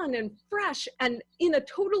and fun and fresh and in a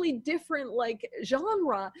totally different like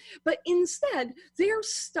genre, but instead they're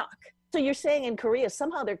stuck. So you're saying in Korea,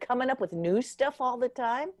 somehow they're coming up with new stuff all the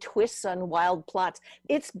time, twists on wild plots.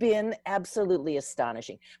 It's been absolutely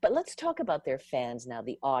astonishing. But let's talk about their fans now,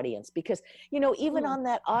 the audience, because, you know, even on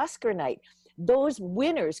that Oscar night, those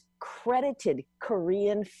winners credited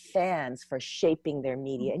Korean fans for shaping their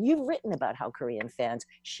media. And you've written about how Korean fans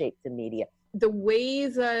shape the media. The way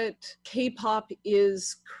that K-pop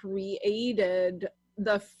is created,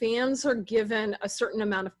 the fans are given a certain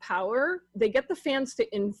amount of power. They get the fans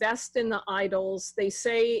to invest in the idols. They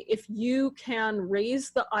say if you can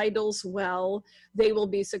raise the idols well, they will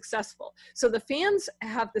be successful. So the fans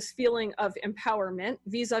have this feeling of empowerment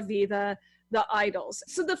vis-a-vis the idols.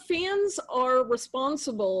 So the fans are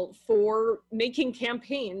responsible for making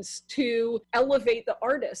campaigns to elevate the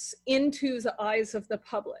artists into the eyes of the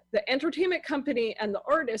public. The entertainment company and the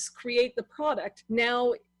artists create the product.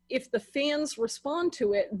 Now, if the fans respond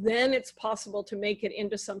to it, then it's possible to make it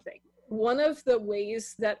into something. One of the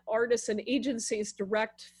ways that artists and agencies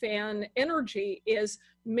direct fan energy is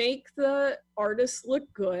make the artists look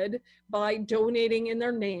good by donating in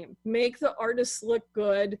their name. Make the artists look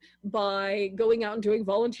good by going out and doing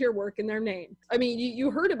volunteer work in their name. I mean,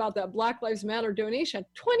 you heard about that Black Lives Matter donation.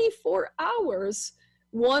 24 hours,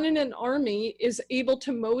 one in an army is able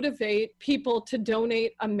to motivate people to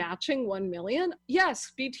donate a matching 1 million.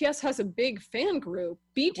 Yes, BTS has a big fan group.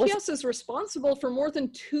 BTS is responsible for more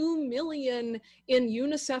than 2 million in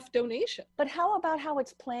UNICEF donation. But how about how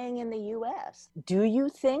it's playing in the US? Do you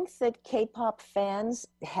think that K-pop fans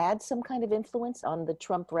had some kind of influence on the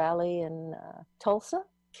Trump rally in Tulsa?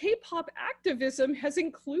 K-pop activism has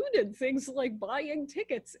included things like buying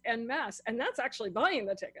tickets en masse, and that's actually buying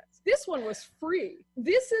the tickets. This one was free.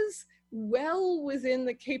 This is well within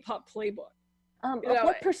the K-pop playbook.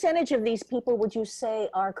 What percentage of these people would you say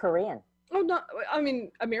are Korean?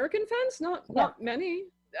 American fans? Not many.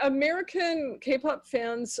 American K-pop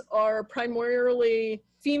fans are primarily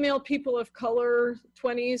female people of color,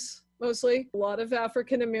 20s mostly. A lot of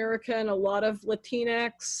African American, a lot of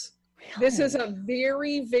Latinx. This is a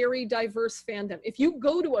very, very diverse fandom. If you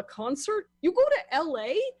go to a concert, you go to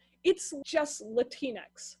LA, it's just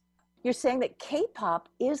Latinx. You're saying that K-pop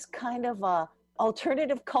is kind of a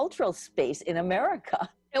alternative cultural space in America.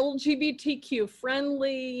 LGBTQ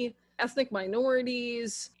friendly, ethnic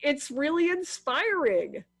minorities. It's really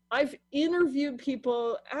inspiring. I've interviewed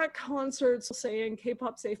people at concerts saying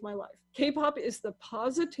K-pop saved my life. K-pop is the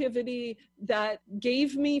positivity that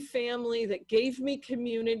gave me family, that gave me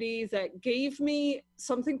community, that gave me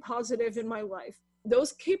something positive in my life.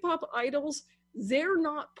 Those K-pop idols, they're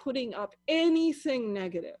not putting up anything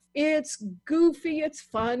negative. It's goofy, it's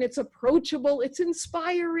fun, it's approachable, it's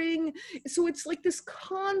inspiring. So it's like this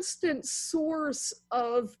constant source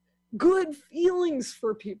of good feelings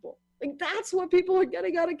for people. Like, that's what people are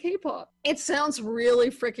getting out of K-pop. It sounds really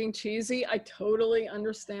freaking cheesy. I totally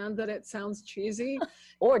understand that it sounds cheesy.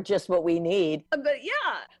 Or just what we need. But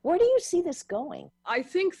yeah. Where do you see this going? I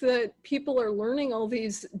think that people are learning all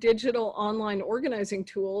these digital online organizing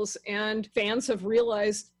tools, and fans have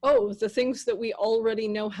realized, oh, the things that we already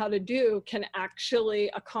know how to do can actually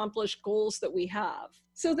accomplish goals that we have.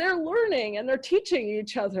 So they're learning and they're teaching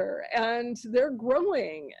each other and they're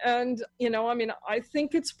growing. And, I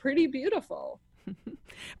think it's pretty beautiful.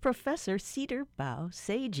 Professor Cedar Bao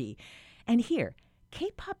Seiji. And here,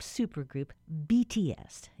 K-pop supergroup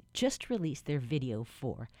BTS just released their video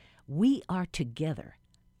for We Are Together,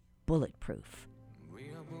 Bulletproof.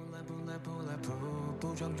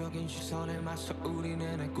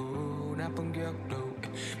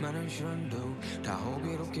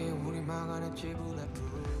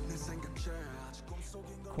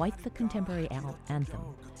 Quite the contemporary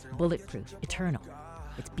anthem, Bulletproof, Eternal.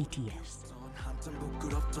 It's BTS.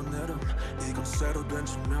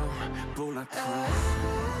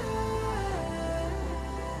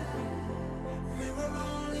 We were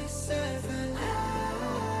only 7,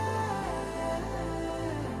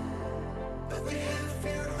 but we have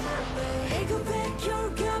fear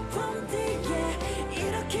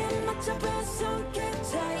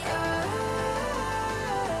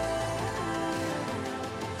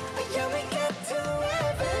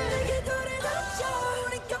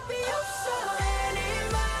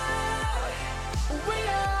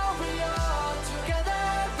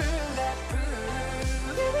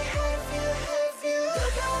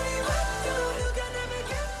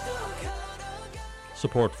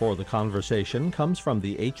Support for the conversation comes from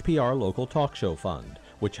the HPR Local Talk Show Fund,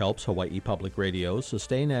 which helps Hawaii Public Radio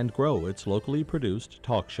sustain and grow its locally produced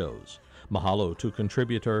talk shows. Mahalo to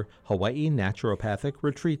contributor Hawaii Naturopathic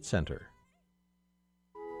Retreat Center.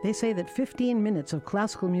 They say that 15 minutes of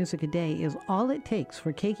classical music a day is all it takes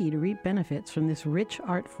for Keiki to reap benefits from this rich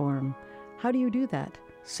art form. How do you do that?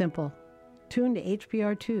 Simple. Tune to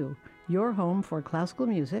HPR2, your home for classical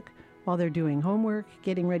music, while they're doing homework,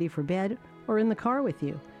 getting ready for bed, or in the car with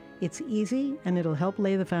you. It's easy, and it'll help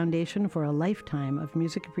lay the foundation for a lifetime of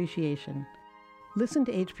music appreciation. Listen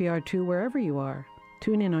to HPR2 wherever you are.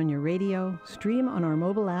 Tune in on your radio, stream on our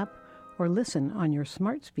mobile app, or listen on your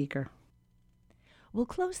smart speaker. We'll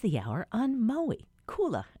close the hour on Maui,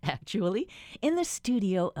 Kula, actually, in the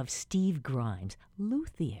studio of Steve Grimes,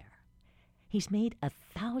 luthier. He's made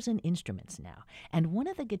 1,000 instruments now, and one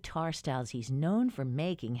of the guitar styles he's known for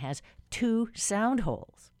making has 2 sound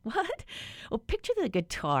holes. What? Well, picture the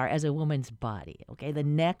guitar as a woman's body, okay? The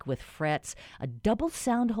neck with frets. A double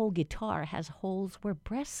sound hole guitar has holes where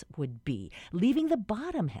breasts would be, leaving the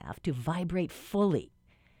bottom half to vibrate fully.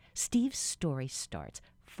 Steve's story starts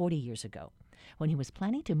 40 years ago, when he was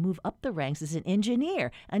planning to move up the ranks as an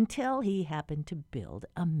engineer until he happened to build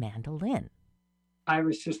a mandolin. I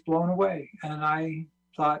was just blown away, and I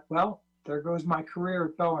thought, well, there goes my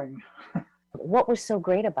career going. What was so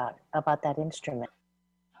great about that instrument?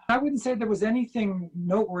 I wouldn't say there was anything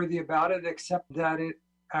noteworthy about it except that it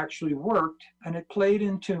actually worked and it played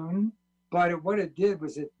in tune. But what it did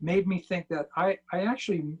was it made me think that I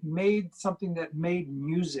actually made something that made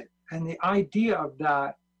music. And the idea of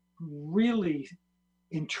that really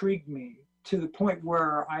intrigued me to the point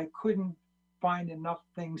where I couldn't find enough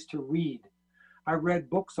things to read. I read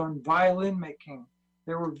books on violin making.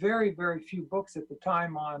 There were very, very few books at the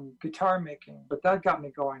time on guitar making, but that got me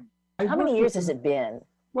going. How many years has it been?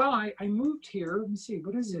 Well, I moved here, let me see,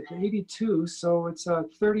 what is it, 82, so it's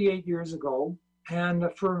 38 years ago. And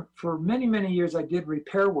for many, many years I did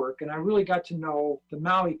repair work, and I really got to know the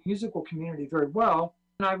Maui musical community very well.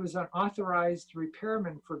 And I was an authorized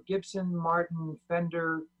repairman for Gibson, Martin,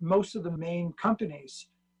 Fender, most of the main companies.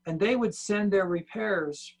 And they would send their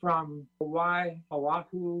repairs from Hawaii,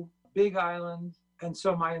 Oahu, Big Island. And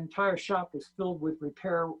so my entire shop was filled with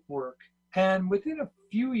repair work. And within a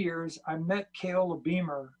few years, I met Keola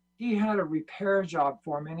Beamer. He had a repair job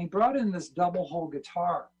for me, and he brought in this double hole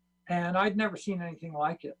guitar. And I'd never seen anything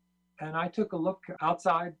like it. And I took a look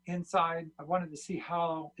outside, inside. I wanted to see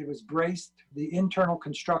how it was braced, the internal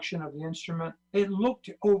construction of the instrument. It looked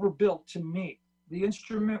overbuilt to me. The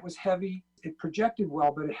instrument was heavy. It projected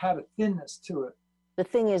well, but it had a thinness to it. The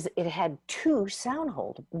thing is, it had 2 sound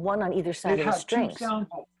holes, one on either side of the strings. It had 2 sound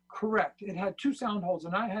holes. Correct. It had 2 sound holes,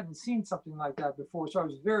 and I hadn't seen something like that before, so I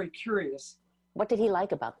was very curious. What did he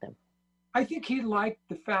like about them? I think he liked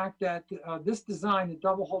the fact that this design, the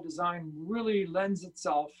double hole design, really lends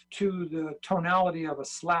itself to the tonality of a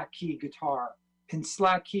slack key guitar. In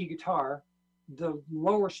slack key guitar, the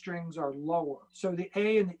lower strings are lower. So the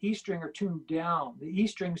A and the E string are tuned down. The E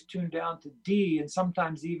string's tuned down to D and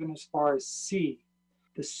sometimes even as far as C.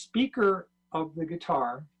 The speaker of the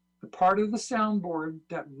guitar, the part of the soundboard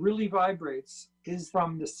that really vibrates, is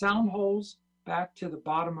from the sound holes back to the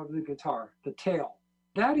bottom of the guitar, the tail.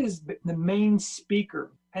 That is the main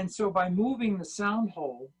speaker. And so by moving the sound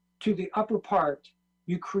hole to the upper part,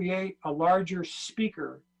 you create a larger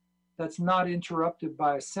speaker that's not interrupted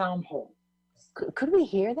by a sound hole. Could we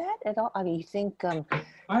hear that at all? I mean, you think...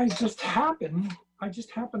 I just happen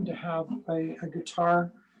to have a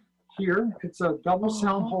guitar here. It's a double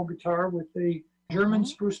sound hole guitar with a German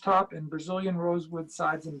spruce top and Brazilian rosewood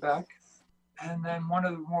sides and back. And then one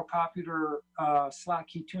of the more popular slack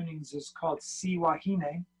key tunings is called C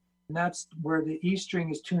Wahine. And that's where the E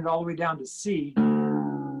string is tuned all the way down to C.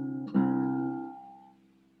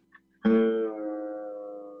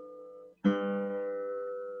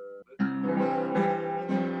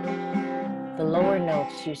 The lower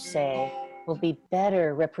notes, you say, will be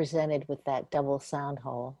better represented with that double sound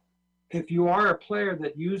hole. If you are a player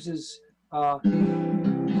that uses some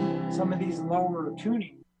of these lower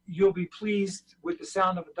tunings, you'll be pleased with the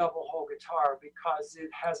sound of a double hole guitar because it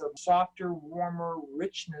has a softer, warmer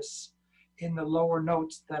richness in the lower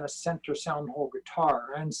notes than a center sound hole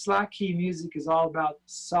guitar. And slack key music is all about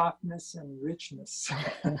softness and richness.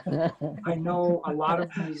 I know a lot of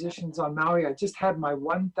musicians on Maui. I just had my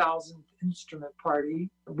 1,000th instrument party.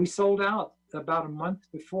 We sold out about a month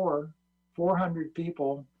before, 400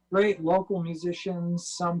 people. Great local musicians.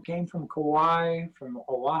 Some came from Kauai, from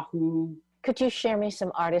Oahu. Could you share me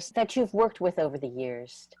some artists that you've worked with over the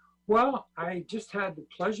years? Well, I just had the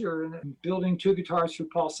pleasure in building 2 guitars for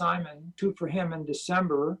Paul Simon, 2 for him in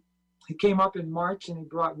December. He came up in March and he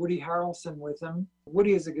brought Woody Harrelson with him.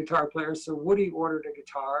 Woody is a guitar player, so Woody ordered a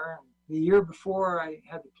guitar. The year before, I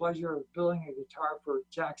had the pleasure of building a guitar for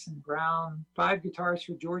Jackson Browne, 5 guitars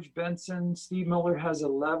for George Benson. Steve Miller has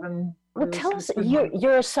 11. Well, tell us, you're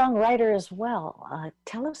a songwriter as well.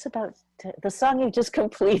 Tell us about the song you just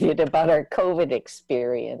completed about our COVID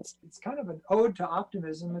experience. It's kind of an ode to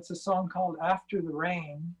optimism. It's a song called After the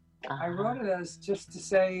Rain. I wrote it as just to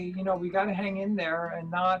say, we got to hang in there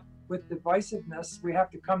and not with divisiveness. We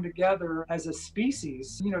have to come together as a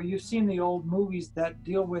species. You've seen the old movies that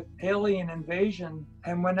deal with alien invasion,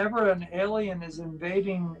 and whenever an alien is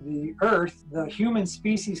invading the Earth, the human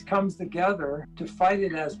species comes together to fight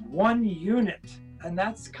it as one unit. And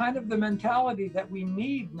that's kind of the mentality that we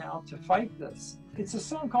need now to fight this. It's a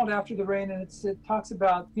song called After the Rain, and it talks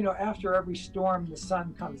about, after every storm, the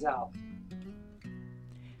sun comes out.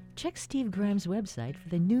 Check Steve Graham's website for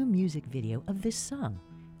the new music video of this song,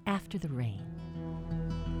 After the Rain.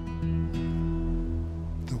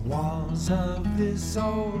 The walls of this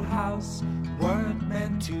old house weren't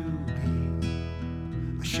meant to be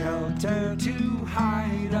a shelter to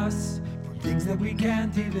hide us from things that we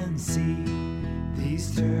can't even see.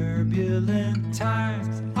 These turbulent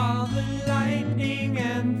times, all the lightning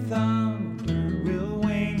and thunder will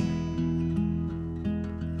wane,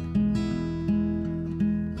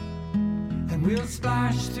 and we'll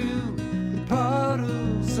splash through the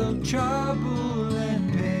puddles of trouble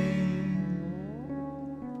and pain,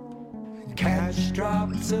 and catch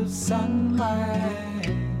drops of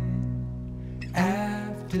sunlight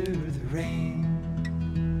after the rain.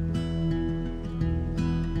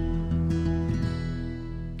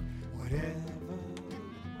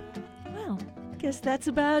 Guess that's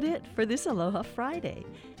about it for this Aloha Friday.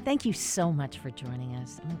 Thank you so much for joining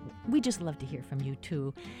us. We just love to hear from you,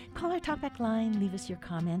 too. Call our talkback line, leave us your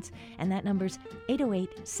comments, and that number's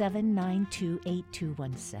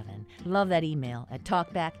 808-792-8217. Love that email at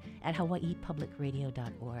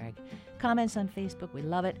talkback@hawaiipublicradio.org. Comments on Facebook, we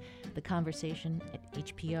love it. The Conversation at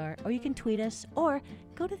HPR, or you can tweet us, or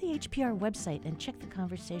go to the HPR website and check the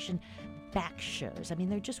Conversation back shows.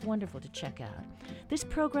 They're just wonderful to check out. This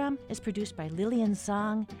program is produced by Lillian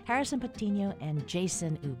Song, Harrison Patino, and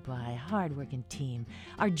Jason Ubai, hard-working team.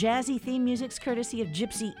 Our jazzy theme music's courtesy of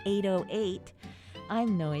Gypsy 808.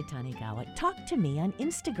 I'm Noe Tanigawa. Talk to me on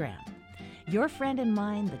Instagram. Your friend and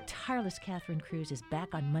mine, the tireless Catherine Cruz, is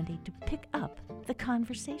back on Monday to pick up the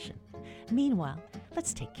conversation. Meanwhile,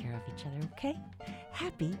 let's take care of each other, okay?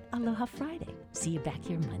 Happy Aloha Friday. See you back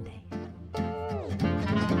here Monday.